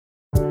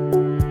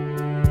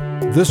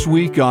This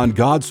week on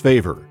God's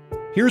Favor,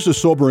 here's a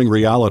sobering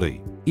reality.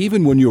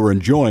 Even when you are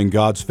enjoying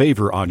God's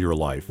favor on your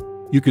life,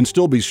 you can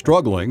still be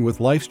struggling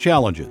with life's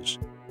challenges.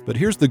 But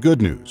here's the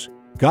good news.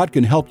 God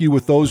can help you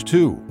with those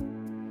too.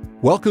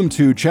 Welcome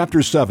to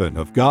Chapter 7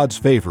 of God's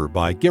Favor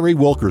by Gary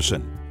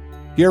Wilkerson.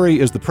 Gary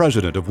is the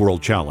president of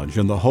World Challenge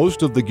and the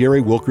host of the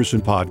Gary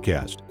Wilkerson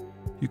Podcast.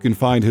 You can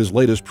find his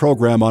latest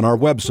program on our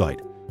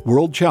website,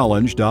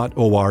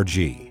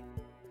 worldchallenge.org.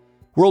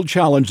 World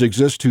Challenge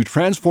exists to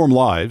transform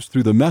lives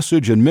through the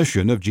message and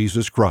mission of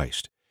Jesus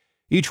Christ.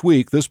 Each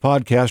week, this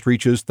podcast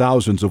reaches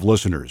thousands of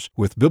listeners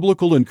with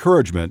biblical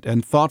encouragement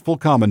and thoughtful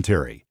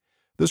commentary.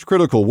 This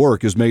critical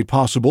work is made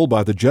possible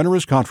by the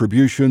generous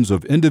contributions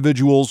of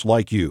individuals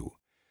like you.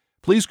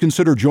 Please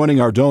consider joining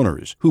our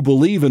donors who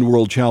believe in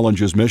World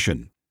Challenge's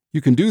mission.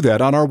 You can do that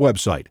on our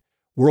website,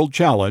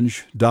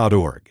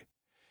 worldchallenge.org.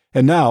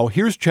 And now,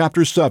 here's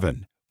Chapter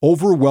 7,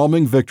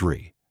 Overwhelming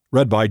Victory,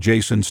 read by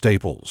Jason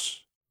Staples.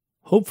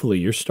 Hopefully,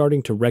 you're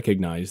starting to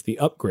recognize the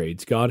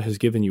upgrades God has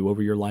given you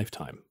over your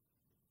lifetime.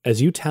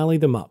 As you tally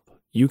them up,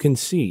 you can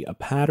see a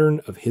pattern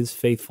of His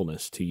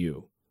faithfulness to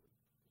you.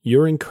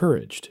 You're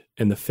encouraged,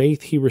 and the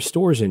faith He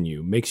restores in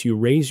you makes you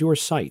raise your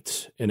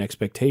sights in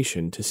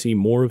expectation to see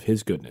more of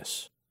His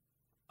goodness.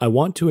 I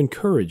want to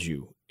encourage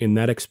you in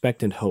that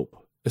expectant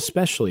hope,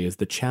 especially as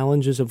the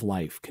challenges of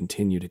life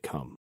continue to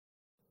come.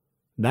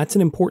 That's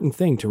an important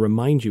thing to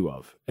remind you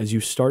of as you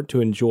start to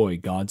enjoy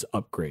God's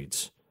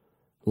upgrades.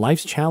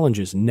 Life's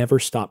challenges never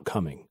stop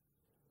coming.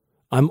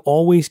 I'm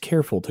always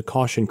careful to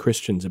caution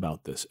Christians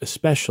about this,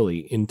 especially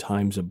in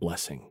times of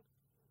blessing.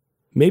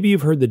 Maybe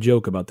you've heard the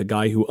joke about the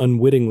guy who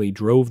unwittingly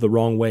drove the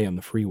wrong way on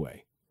the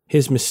freeway.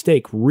 His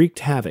mistake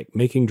wreaked havoc,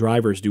 making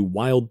drivers do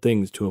wild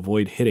things to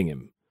avoid hitting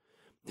him.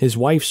 His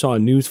wife saw a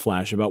news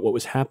flash about what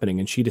was happening,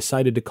 and she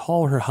decided to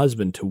call her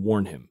husband to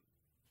warn him.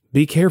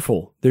 "Be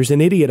careful, there's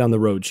an idiot on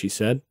the road," she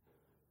said.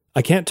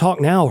 "I can't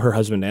talk now," her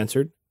husband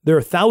answered. "There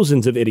are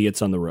thousands of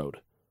idiots on the road."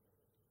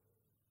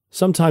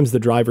 Sometimes the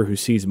driver who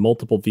sees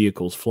multiple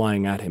vehicles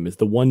flying at him is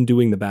the one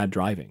doing the bad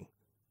driving.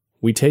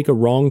 We take a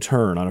wrong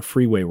turn on a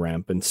freeway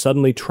ramp and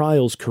suddenly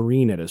trials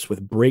careen at us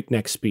with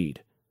breakneck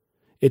speed.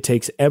 It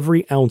takes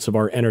every ounce of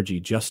our energy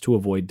just to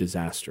avoid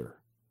disaster.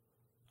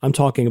 I'm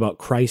talking about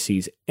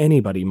crises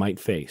anybody might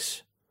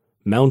face.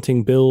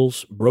 Mounting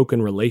bills,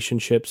 broken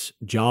relationships,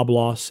 job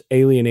loss,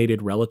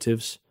 alienated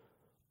relatives.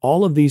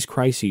 All of these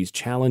crises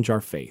challenge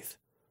our faith.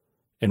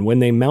 And when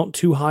they mount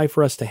too high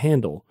for us to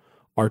handle,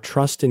 our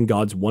trust in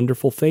God's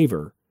wonderful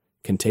favor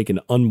can take an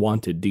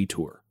unwanted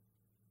detour.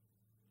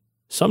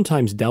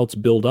 Sometimes doubts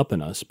build up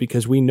in us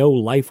because we know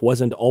life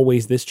wasn't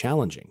always this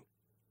challenging.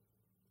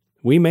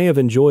 We may have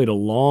enjoyed a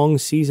long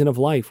season of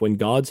life when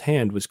God's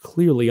hand was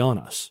clearly on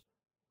us.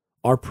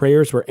 Our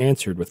prayers were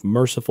answered with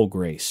merciful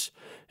grace,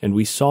 and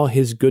we saw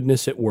His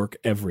goodness at work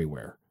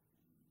everywhere.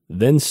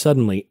 Then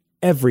suddenly,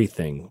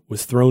 everything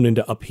was thrown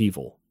into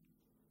upheaval.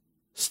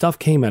 Stuff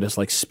came at us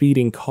like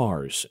speeding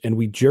cars, and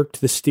we jerked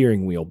the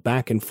steering wheel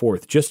back and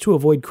forth just to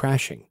avoid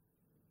crashing.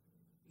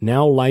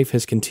 Now life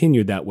has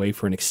continued that way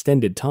for an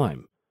extended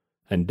time,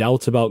 and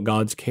doubts about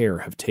God's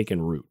care have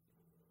taken root.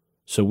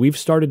 So we've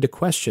started to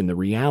question the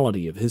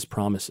reality of His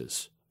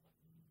promises.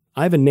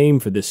 I have a name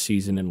for this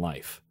season in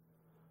life.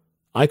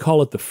 I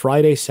call it the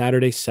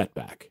Friday-Saturday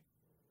setback.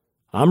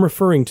 I'm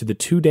referring to the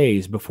 2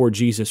 days before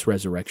Jesus'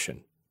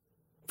 resurrection.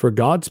 For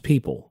God's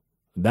people,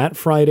 that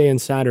Friday and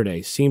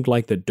Saturday seemed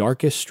like the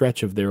darkest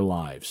stretch of their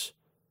lives,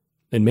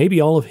 and maybe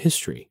all of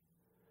history.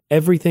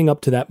 Everything up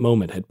to that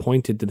moment had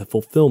pointed to the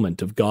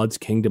fulfillment of God's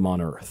kingdom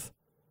on earth.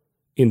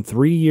 In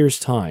 3 years'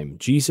 time,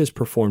 Jesus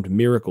performed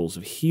miracles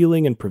of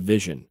healing and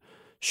provision,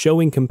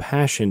 showing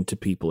compassion to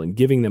people and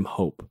giving them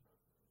hope.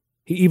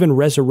 He even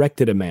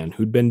resurrected a man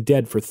who'd been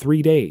dead for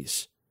 3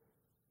 days.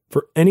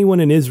 For anyone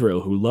in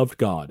Israel who loved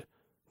God,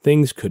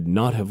 things could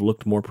not have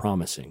looked more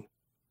promising.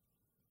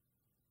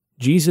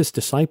 Jesus'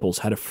 disciples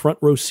had a front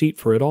row seat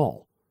for it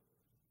all.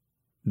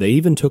 They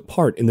even took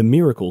part in the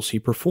miracles He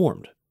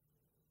performed,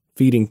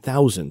 feeding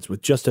thousands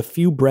with just a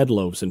few bread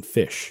loaves and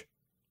fish.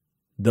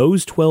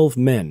 Those 12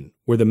 men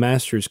were the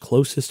Master's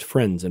closest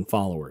friends and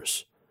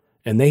followers,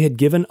 and they had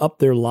given up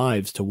their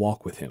lives to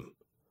walk with Him.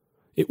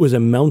 It was a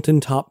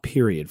mountaintop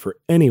period for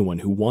anyone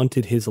who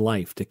wanted his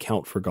life to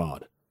count for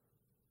God.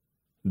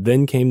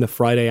 Then came the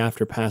Friday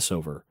after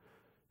Passover,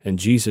 and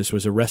Jesus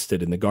was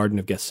arrested in the Garden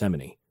of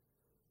Gethsemane.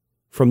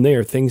 From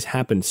there, things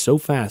happened so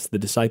fast the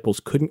disciples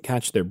couldn't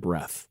catch their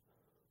breath.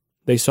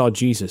 They saw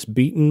Jesus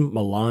beaten,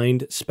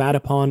 maligned, spat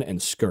upon, and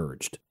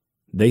scourged.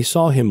 They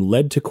saw Him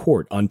led to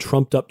court on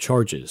trumped-up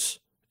charges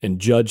and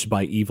judged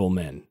by evil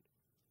men.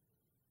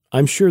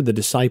 I'm sure the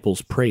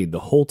disciples prayed the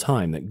whole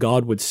time that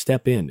God would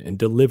step in and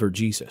deliver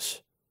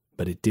Jesus,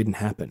 but it didn't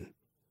happen.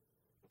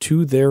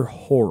 To their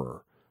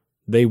horror,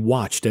 they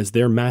watched as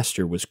their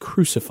Master was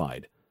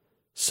crucified,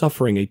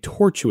 suffering a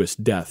tortuous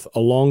death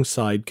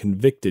alongside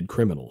convicted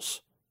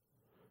criminals.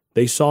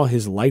 They saw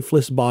His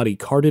lifeless body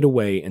carted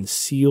away and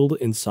sealed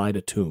inside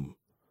a tomb.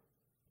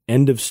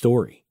 End of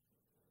story.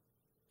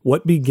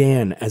 What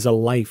began as a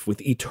life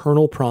with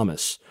eternal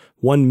promise,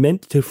 one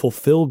meant to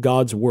fulfill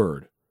God's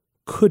word,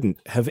 couldn't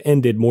have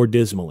ended more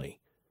dismally.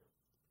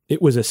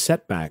 It was a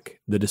setback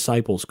the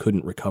disciples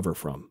couldn't recover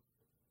from.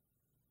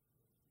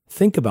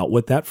 Think about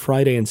what that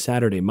Friday and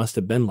Saturday must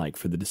have been like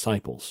for the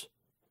disciples.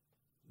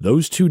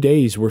 Those 2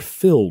 days were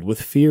filled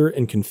with fear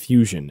and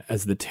confusion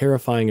as the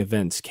terrifying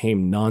events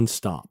came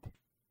nonstop.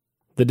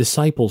 The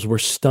disciples were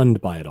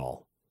stunned by it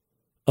all.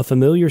 A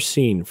familiar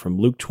scene from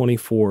Luke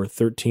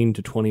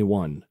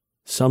 24:13-21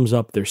 sums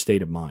up their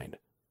state of mind.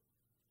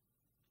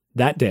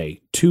 That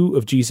day, 2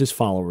 of Jesus'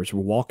 followers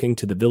were walking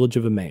to the village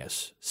of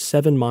Emmaus,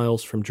 7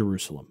 miles from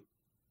Jerusalem.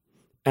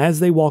 As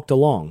they walked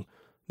along,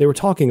 they were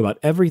talking about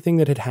everything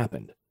that had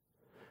happened.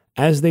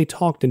 As they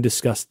talked and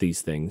discussed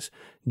these things,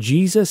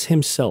 Jesus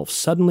himself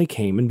suddenly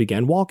came and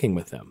began walking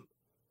with them.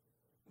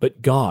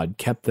 But God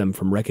kept them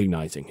from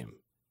recognizing him.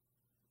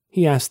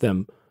 He asked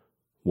them,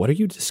 "What are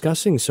you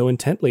discussing so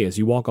intently as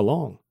you walk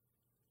along?"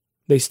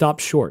 They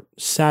stopped short,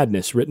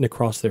 sadness written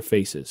across their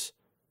faces.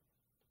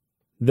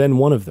 Then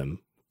one of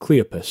them,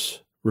 Cleopas,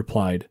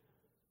 replied,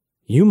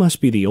 "You must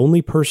be the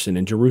only person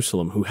in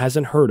Jerusalem who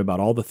hasn't heard about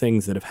all the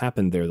things that have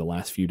happened there the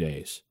last few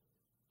days."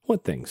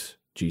 "What things?"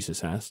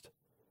 Jesus asked.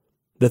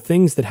 "The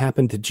things that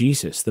happened to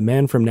Jesus, the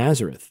man from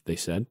Nazareth," they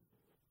said.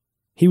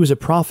 "He was a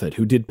prophet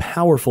who did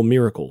powerful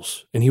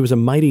miracles, and he was a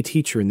mighty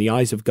teacher in the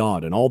eyes of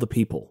God and all the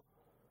people.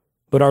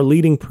 But our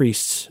leading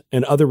priests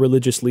and other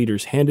religious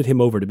leaders handed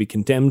him over to be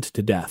condemned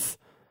to death,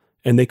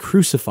 and they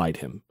crucified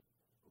him.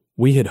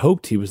 We had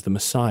hoped he was the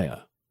Messiah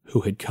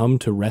who had come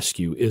to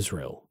rescue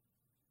Israel."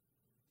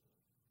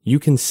 You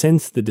can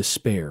sense the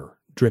despair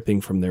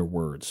dripping from their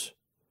words.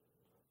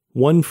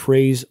 One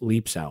phrase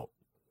leaps out.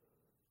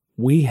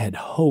 "We had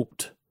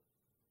hoped."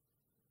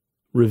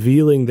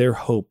 Revealing their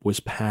hope was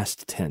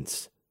past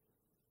tense.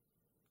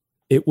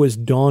 It was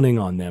dawning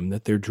on them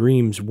that their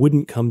dreams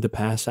wouldn't come to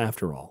pass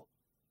after all.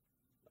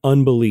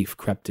 Unbelief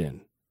crept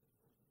in.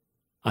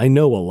 I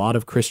know a lot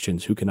of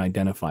Christians who can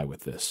identify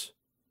with this.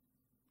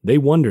 They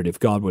wondered if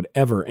God would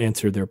ever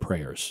answer their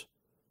prayers.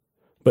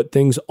 But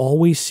things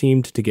always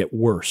seemed to get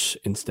worse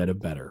instead of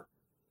better.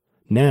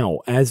 Now,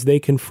 as they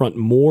confront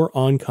more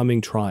oncoming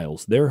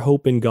trials, their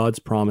hope in God's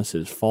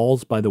promises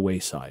falls by the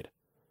wayside.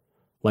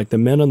 Like the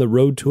men on the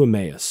road to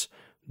Emmaus,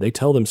 they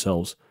tell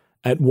themselves,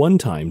 "At one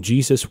time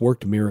Jesus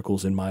worked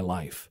miracles in my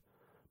life,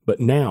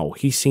 but now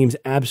he seems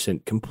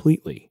absent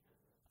completely.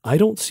 I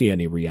don't see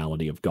any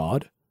reality of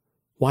God.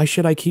 Why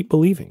should I keep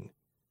believing?"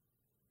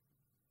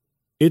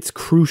 It's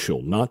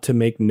crucial not to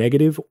make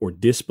negative or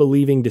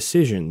disbelieving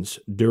decisions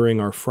during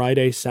our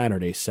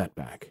Friday-Saturday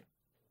setback.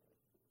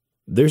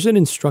 There's an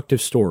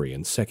instructive story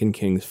in 2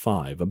 Kings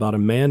 5 about a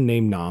man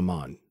named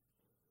Naaman.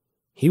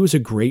 He was a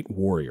great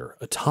warrior,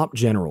 a top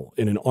general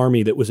in an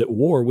army that was at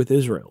war with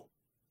Israel.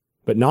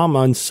 But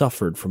Naaman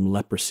suffered from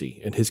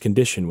leprosy, and his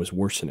condition was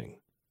worsening.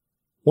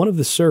 One of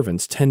the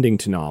servants tending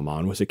to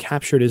Naaman was a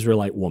captured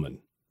Israelite woman.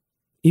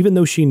 Even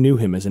though she knew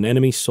him as an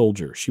enemy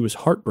soldier, she was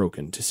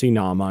heartbroken to see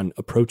Naaman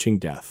approaching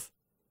death.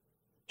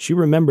 She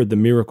remembered the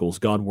miracles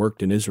God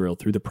worked in Israel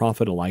through the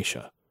prophet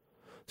Elisha.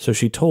 So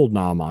she told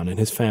Naaman and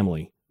his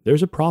family,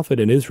 "There's a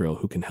prophet in Israel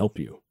who can help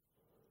you."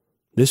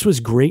 This was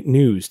great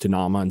news to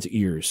Naaman's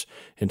ears,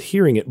 and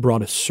hearing it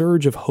brought a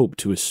surge of hope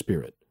to his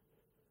spirit.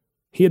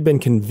 He had been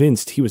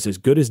convinced he was as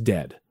good as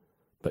dead,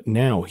 but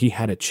now he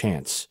had a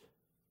chance.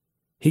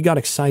 He got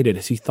excited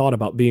as he thought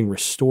about being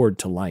restored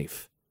to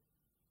life.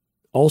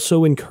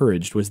 Also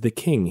encouraged was the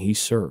king he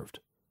served.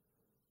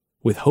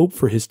 With hope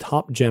for his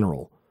top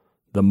general,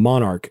 the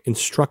monarch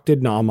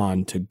instructed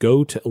Naaman to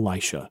go to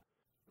Elisha,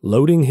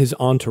 loading his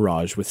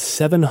entourage with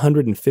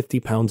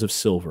 750 pounds of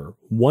silver,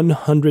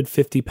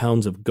 150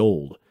 pounds of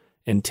gold,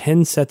 and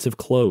 10 sets of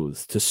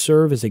clothes to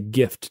serve as a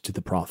gift to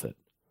the prophet.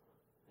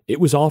 It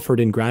was offered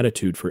in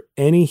gratitude for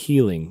any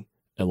healing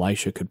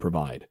Elisha could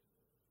provide.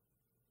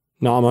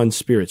 Naaman's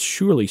spirits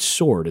surely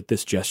soared at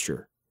this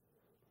gesture.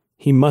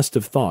 He must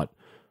have thought,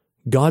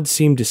 "God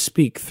seemed to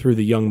speak through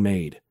the young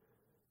maid.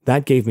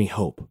 That gave me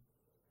hope.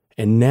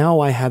 And now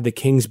I have the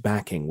king's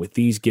backing with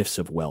these gifts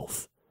of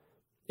wealth.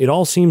 It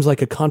all seems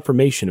like a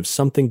confirmation of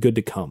something good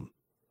to come.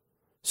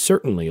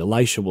 Certainly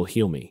Elisha will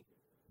heal me.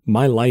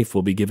 My life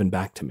will be given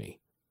back to me."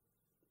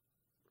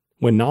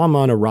 When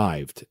Naaman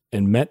arrived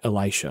and met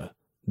Elisha,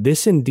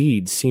 this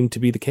indeed seemed to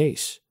be the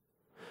case.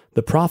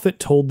 The prophet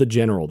told the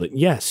general that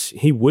yes,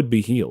 he would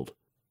be healed.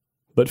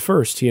 But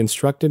first he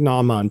instructed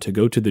Naaman to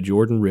go to the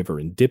Jordan River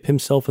and dip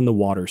himself in the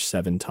water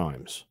 7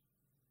 times.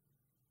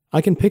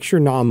 I can picture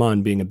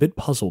Naaman being a bit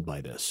puzzled by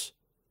this.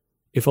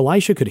 If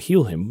Elisha could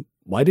heal him,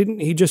 why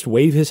didn't he just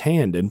wave his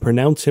hand and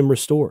pronounce him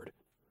restored?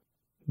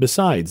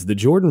 Besides, the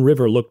Jordan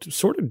River looked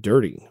sort of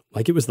dirty,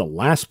 like it was the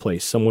last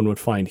place someone would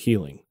find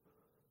healing.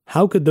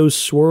 How could those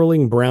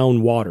swirling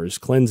brown waters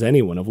cleanse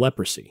anyone of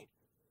leprosy?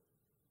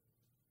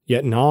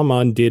 Yet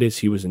Naaman did as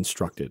he was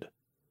instructed.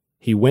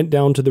 He went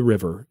down to the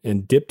river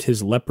and dipped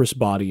his leprous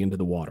body into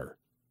the water.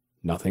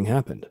 Nothing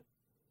happened.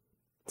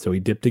 So he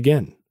dipped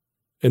again,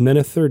 and then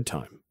a 3rd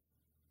time.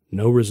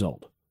 No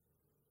result.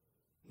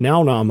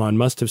 Now Naaman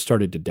must have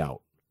started to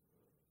doubt.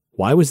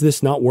 Why was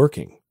this not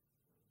working?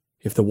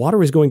 If the water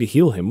was going to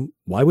heal him,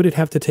 why would it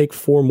have to take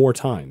 4 more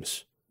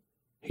times?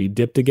 He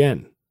dipped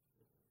again,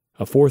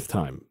 a 4th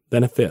time,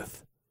 then a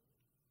 5th.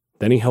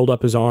 Then he held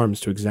up his arms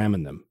to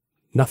examine them.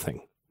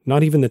 Nothing,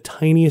 not even the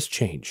tiniest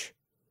change.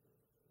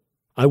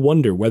 I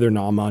wonder whether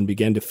Naaman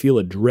began to feel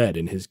a dread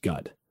in his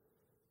gut.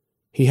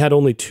 He had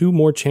only 2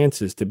 more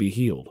chances to be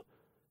healed,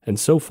 and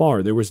so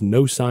far there was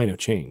no sign of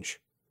change,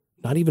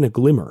 not even a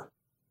glimmer.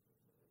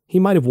 He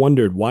might have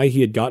wondered why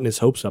he had gotten his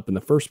hopes up in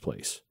the first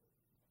place.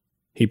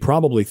 He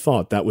probably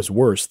thought that was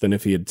worse than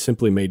if he had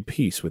simply made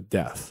peace with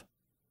death.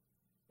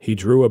 He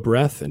drew a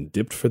breath and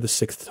dipped for the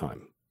 6th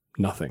time.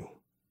 Nothing.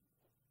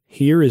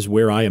 Here is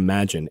where I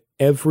imagine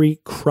every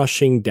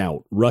crushing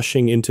doubt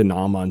rushing into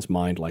Naaman's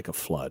mind like a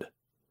flood.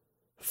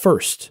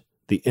 First,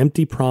 the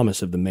empty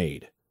promise of the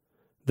maid.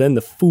 Then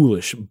the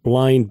foolish,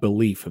 blind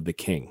belief of the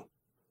king.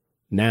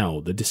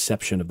 Now the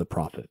deception of the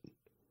prophet.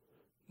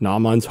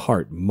 Naaman's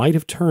heart might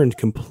have turned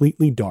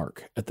completely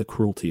dark at the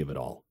cruelty of it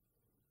all.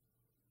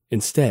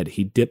 Instead,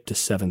 he dipped a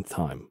 7th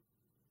time,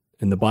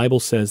 and the Bible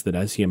says that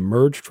as he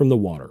emerged from the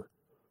water,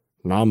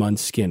 Naaman's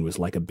skin was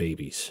like a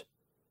baby's.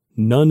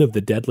 None of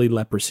the deadly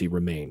leprosy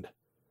remained.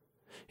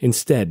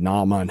 Instead,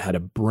 Naaman had a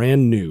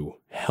brand new,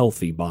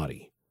 healthy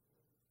body.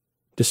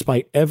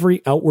 Despite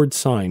every outward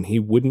sign he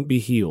wouldn't be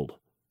healed,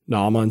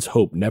 Naaman's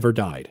hope never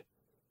died.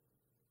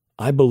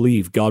 I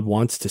believe God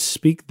wants to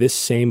speak this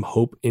same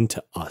hope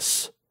into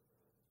us.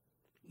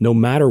 No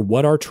matter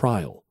what our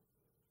trial,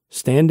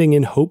 standing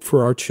in hope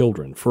for our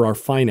children, for our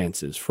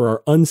finances, for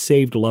our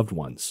unsaved loved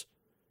ones,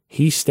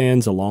 He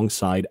stands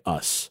alongside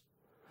us,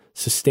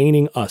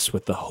 sustaining us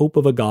with the hope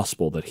of a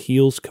gospel that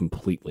heals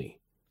completely.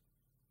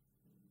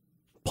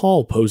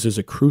 Paul poses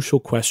a crucial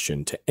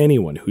question to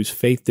anyone whose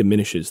faith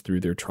diminishes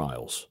through their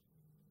trials.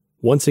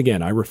 Once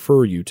again, I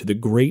refer you to the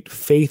great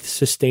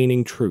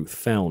faith-sustaining truth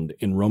found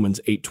in Romans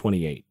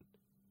 8:28.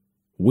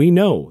 We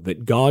know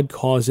that God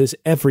causes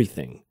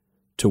everything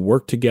to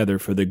work together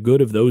for the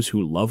good of those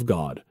who love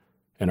God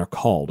and are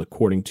called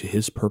according to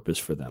His purpose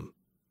for them.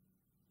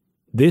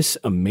 This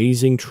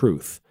amazing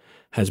truth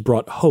has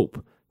brought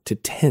hope to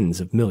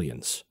tens of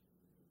millions.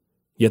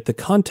 Yet the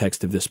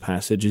context of this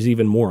passage is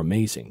even more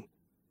amazing.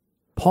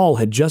 Paul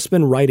had just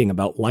been writing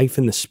about life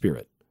in the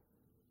Spirit.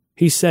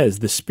 He says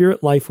the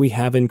Spirit life we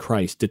have in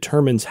Christ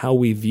determines how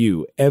we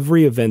view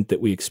every event that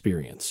we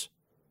experience.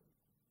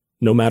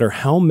 No matter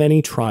how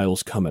many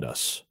trials come at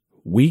us,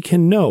 we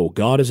can know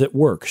God is at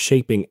work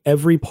shaping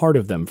every part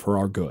of them for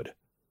our good.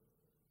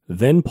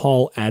 Then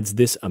Paul adds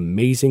this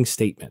amazing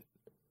statement.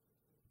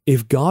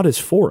 If God is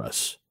for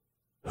us,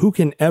 who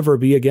can ever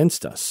be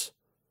against us?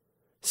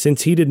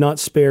 Since He did not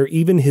spare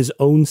even His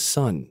own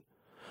Son,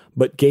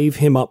 but gave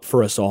Him up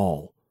for us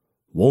all,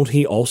 won't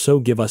He also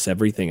give us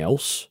everything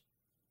else?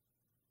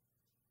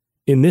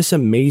 In this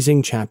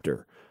amazing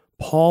chapter,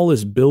 Paul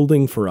is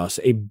building for us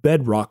a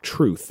bedrock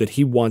truth that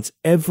he wants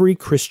every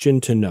Christian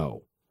to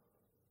know.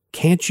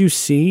 Can't you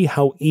see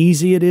how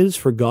easy it is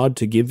for God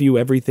to give you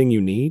everything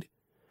you need?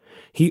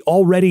 He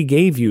already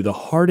gave you the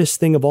hardest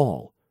thing of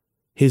all,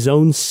 His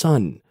own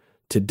Son,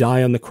 to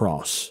die on the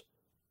cross.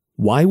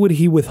 Why would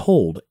He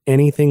withhold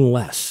anything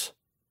less?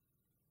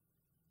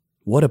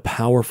 What a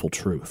powerful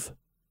truth.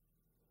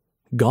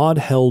 God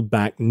held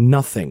back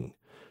nothing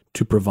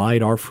to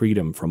provide our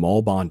freedom from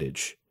all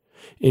bondage,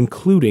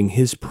 including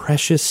His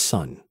precious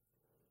Son.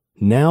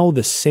 Now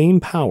the same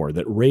power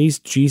that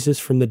raised Jesus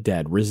from the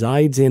dead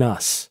resides in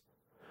us,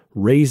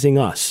 raising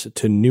us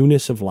to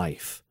newness of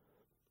life.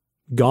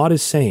 God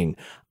is saying,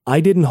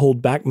 I didn't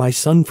hold back my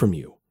Son from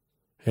you,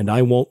 and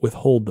I won't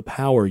withhold the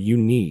power you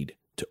need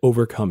to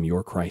overcome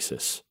your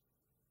crisis.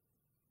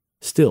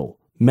 Still,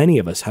 many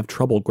of us have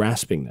trouble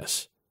grasping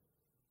this.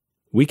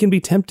 We can be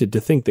tempted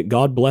to think that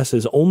God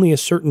blesses only a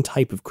certain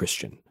type of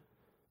Christian,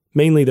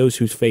 mainly those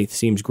whose faith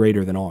seems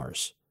greater than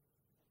ours.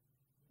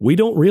 We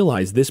don't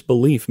realize this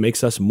belief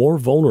makes us more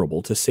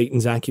vulnerable to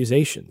Satan's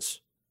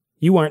accusations.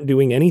 You aren't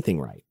doing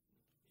anything right.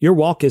 Your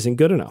walk isn't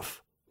good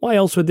enough. Why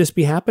else would this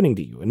be happening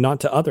to you and not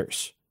to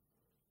others?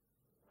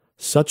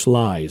 Such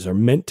lies are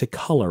meant to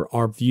color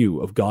our view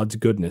of God's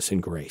goodness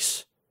and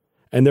grace,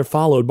 and they're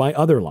followed by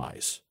other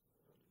lies.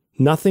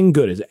 Nothing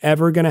good is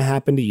ever going to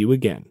happen to you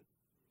again.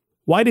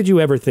 Why did you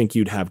ever think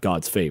you'd have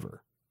God's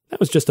favor? That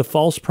was just a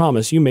false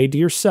promise you made to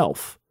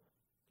yourself.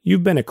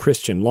 You've been a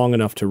Christian long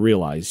enough to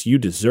realize you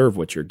deserve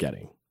what you're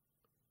getting.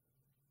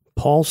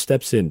 Paul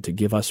steps in to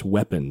give us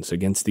weapons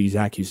against these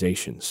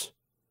accusations.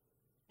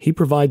 He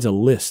provides a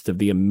list of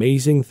the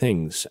amazing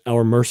things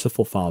our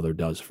merciful Father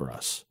does for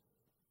us.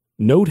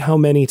 Note how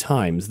many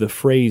times the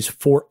phrase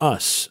 "for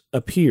us"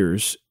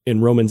 appears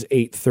in Romans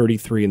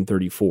 8:33 and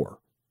 34.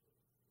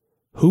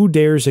 Who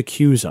dares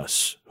accuse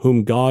us,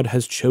 whom God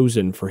has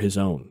chosen for His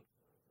own?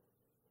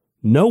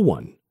 No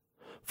one,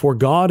 for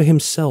God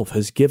Himself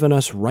has given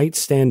us right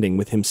standing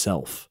with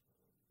Himself.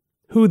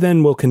 Who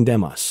then will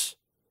condemn us?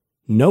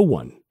 No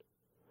one.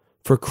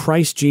 For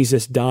Christ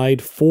Jesus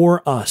died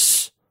for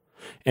us,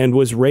 and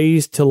was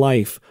raised to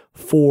life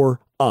for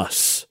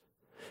us,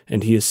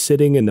 and He is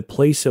sitting in the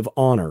place of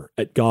honor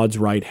at God's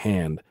right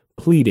hand,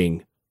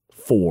 pleading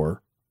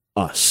for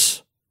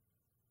us.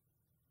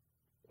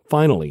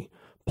 Finally,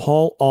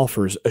 Paul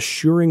offers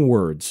assuring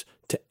words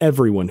to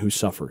everyone who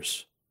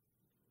suffers.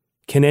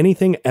 Can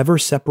anything ever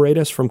separate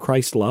us from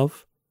Christ's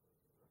love?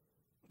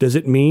 Does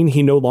it mean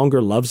he no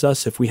longer loves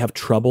us if we have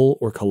trouble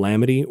or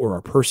calamity or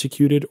are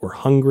persecuted or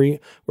hungry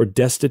or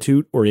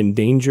destitute or in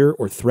danger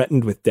or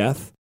threatened with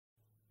death?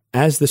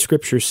 As the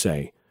scriptures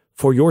say,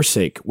 for your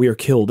sake we are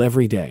killed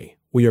every day.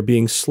 We are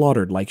being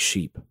slaughtered like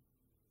sheep.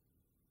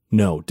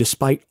 No,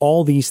 despite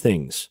all these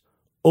things,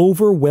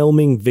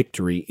 overwhelming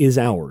victory is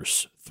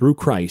ours through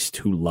Christ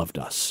who loved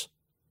us.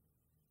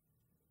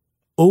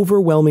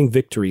 Overwhelming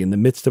victory in the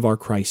midst of our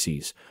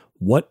crises.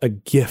 What a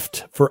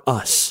gift for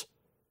us.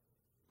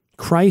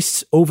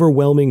 Christ's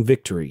overwhelming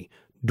victory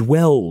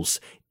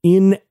dwells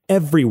in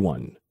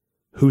everyone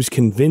who's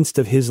convinced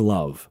of his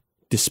love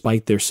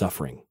despite their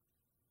suffering.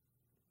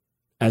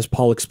 As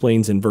Paul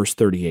explains in verse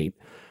 38,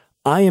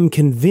 I am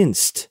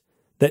convinced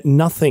that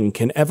nothing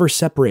can ever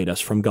separate us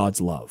from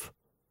God's love.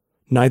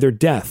 Neither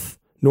death,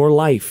 nor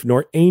life,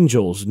 nor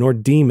angels, nor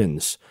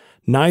demons,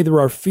 neither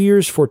our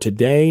fears for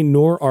today,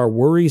 nor our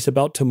worries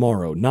about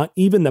tomorrow, not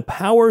even the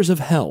powers of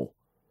hell,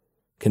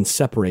 can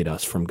separate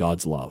us from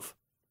God's love.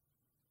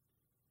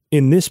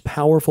 In this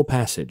powerful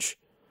passage,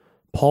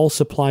 Paul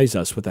supplies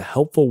us with a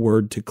helpful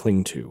word to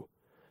cling to: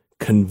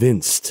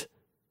 convinced.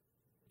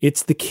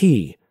 It's the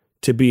key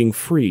to being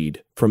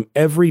freed from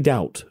every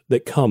doubt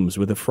that comes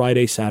with a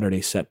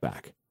Friday-Saturday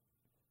setback.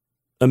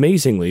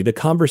 Amazingly, the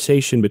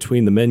conversation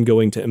between the men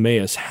going to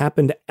Emmaus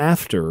happened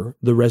after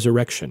the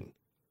resurrection.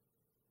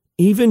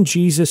 Even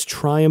Jesus'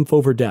 triumph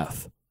over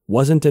death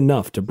wasn't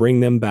enough to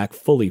bring them back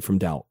fully from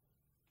doubt.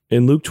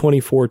 In Luke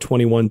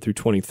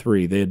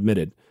 24:21-23, they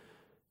admitted,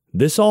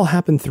 this all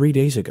happened 3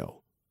 days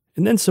ago.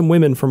 And then some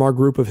women from our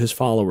group of his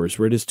followers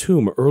were at his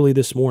tomb early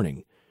this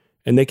morning,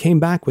 and they came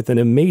back with an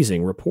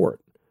amazing report.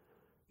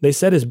 They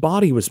said his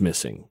body was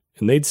missing,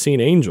 and they'd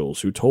seen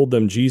angels who told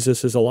them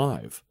Jesus is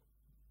alive.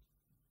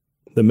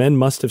 The men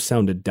must have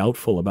sounded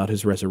doubtful about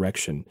his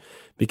resurrection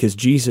because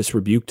Jesus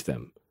rebuked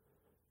them.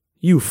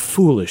 You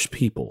foolish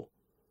people!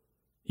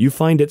 You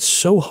find it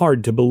so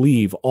hard to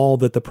believe all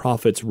that the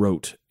prophets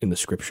wrote in the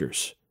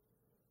scriptures.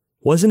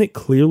 Wasn't it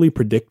clearly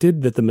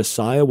predicted that the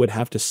Messiah would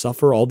have to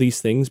suffer all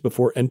these things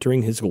before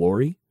entering his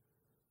glory?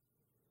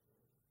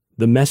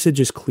 The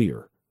message is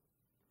clear.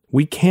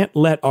 We can't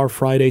let our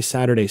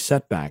Friday-Saturday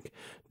setback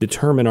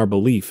determine our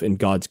belief in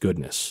God's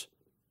goodness.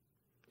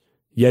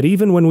 Yet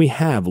even when we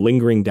have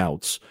lingering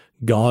doubts,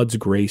 God's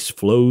grace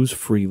flows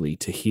freely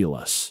to heal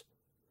us.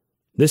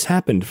 This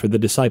happened for the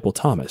disciple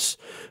Thomas,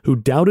 who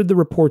doubted the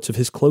reports of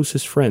his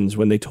closest friends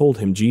when they told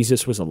him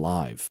Jesus was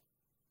alive.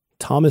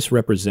 Thomas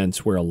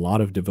represents where a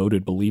lot of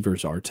devoted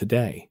believers are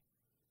today.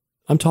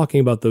 I'm talking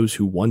about those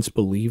who once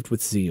believed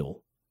with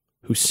zeal,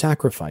 who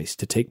sacrificed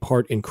to take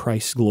part in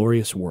Christ's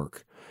glorious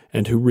work,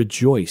 and who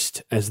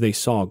rejoiced as they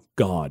saw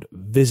God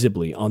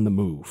visibly on the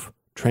move,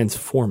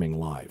 transforming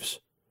lives.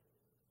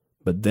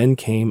 But then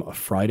came a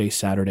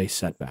Friday-Saturday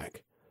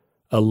setback,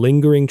 a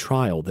lingering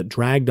trial that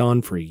dragged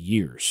on for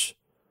years.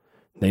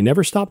 They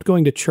never stopped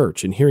going to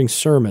church and hearing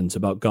sermons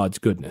about God's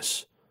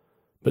goodness,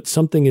 but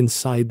something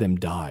inside them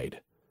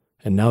died,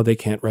 and now they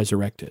can't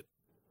resurrect it.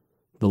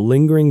 The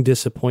lingering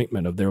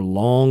disappointment of their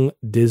long,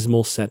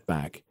 dismal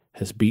setback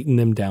has beaten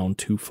them down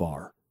too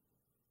far.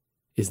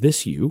 Is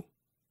this you?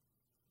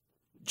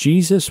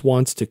 Jesus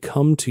wants to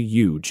come to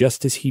you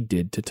just as he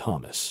did to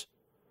Thomas.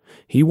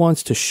 He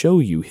wants to show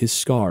you his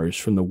scars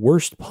from the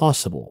worst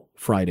possible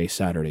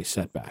Friday-Saturday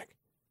setback.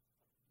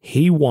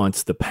 He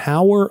wants the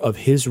power of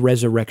his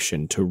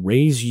resurrection to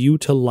raise you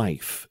to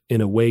life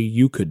in a way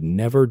you could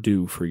never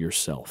do for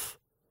yourself.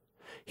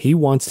 He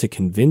wants to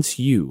convince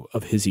you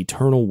of his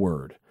eternal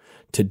word,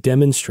 to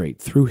demonstrate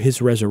through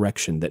his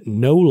resurrection that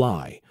no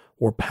lie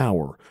or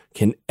power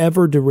can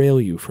ever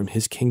derail you from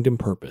his kingdom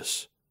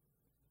purpose.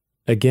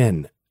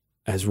 Again,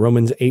 as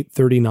Romans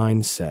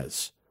 8:39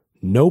 says,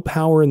 no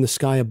power in the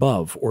sky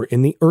above or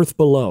in the earth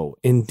below,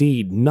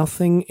 indeed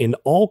nothing in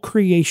all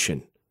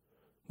creation,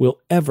 will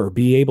ever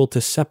be able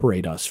to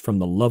separate us from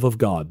the love of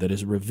God that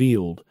is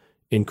revealed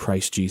in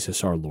Christ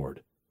Jesus our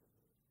Lord.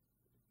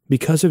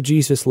 Because of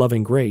Jesus'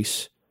 loving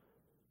grace,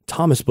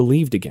 Thomas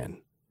believed again.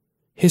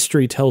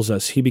 History tells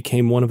us he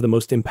became one of the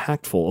most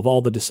impactful of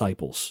all the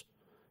disciples.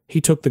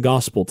 He took the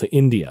gospel to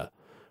India,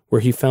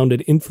 where he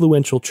founded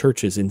influential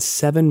churches in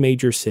 7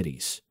 major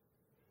cities.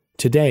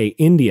 Today,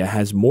 India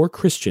has more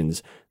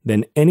Christians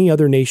than any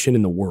other nation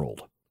in the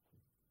world.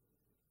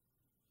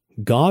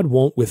 God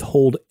won't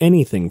withhold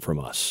anything from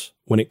us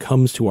when it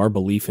comes to our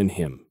belief in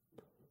him.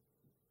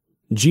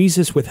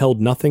 Jesus withheld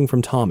nothing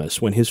from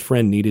Thomas when his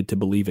friend needed to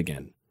believe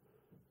again.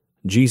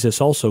 Jesus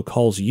also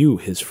calls you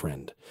his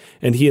friend,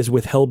 and he has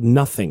withheld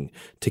nothing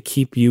to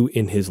keep you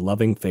in his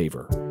loving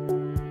favor.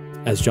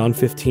 As John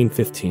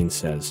 15:15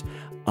 says,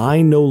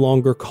 I no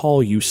longer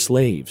call you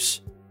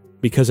slaves,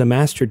 because a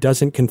master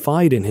doesn't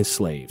confide in his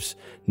slaves.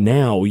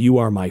 Now you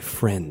are my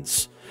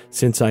friends,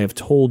 since I have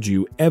told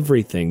you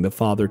everything the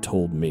Father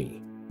told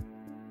me.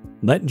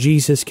 Let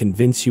Jesus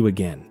convince you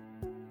again.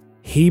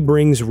 He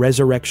brings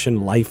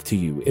resurrection life to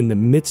you in the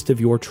midst of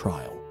your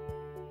trial.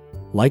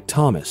 Like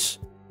Thomas,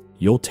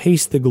 you'll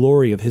taste the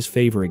glory of His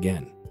favor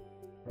again,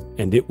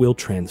 and it will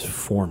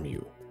transform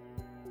you.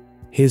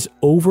 His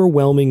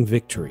overwhelming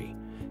victory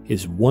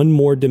is one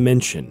more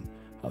dimension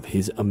of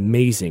His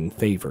amazing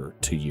favor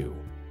to you.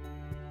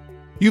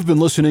 You've been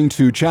listening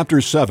to Chapter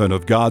 7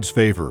 of God's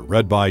Favor,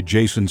 read by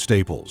Jason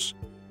Staples.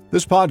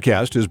 This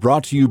podcast is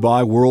brought to you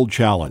by World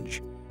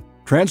Challenge,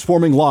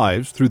 transforming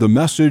lives through the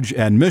message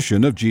and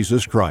mission of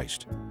Jesus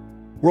Christ.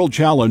 World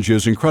Challenge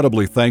is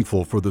incredibly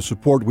thankful for the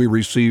support we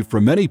receive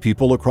from many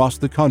people across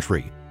the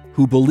country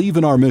who believe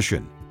in our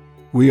mission.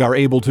 We are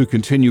able to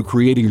continue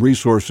creating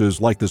resources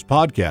like this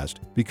podcast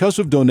because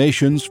of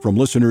donations from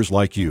listeners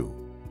like you.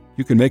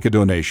 You can make a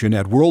donation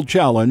at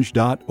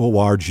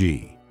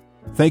worldchallenge.org.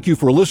 Thank you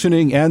for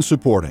listening and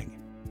supporting.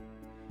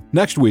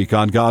 Next week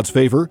on God's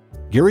Favor,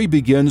 Gary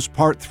begins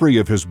Part 3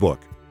 of his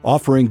book,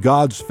 Offering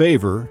God's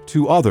Favor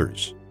to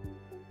Others.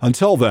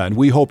 Until then,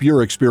 we hope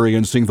you're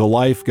experiencing the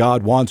life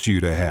God wants you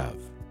to have.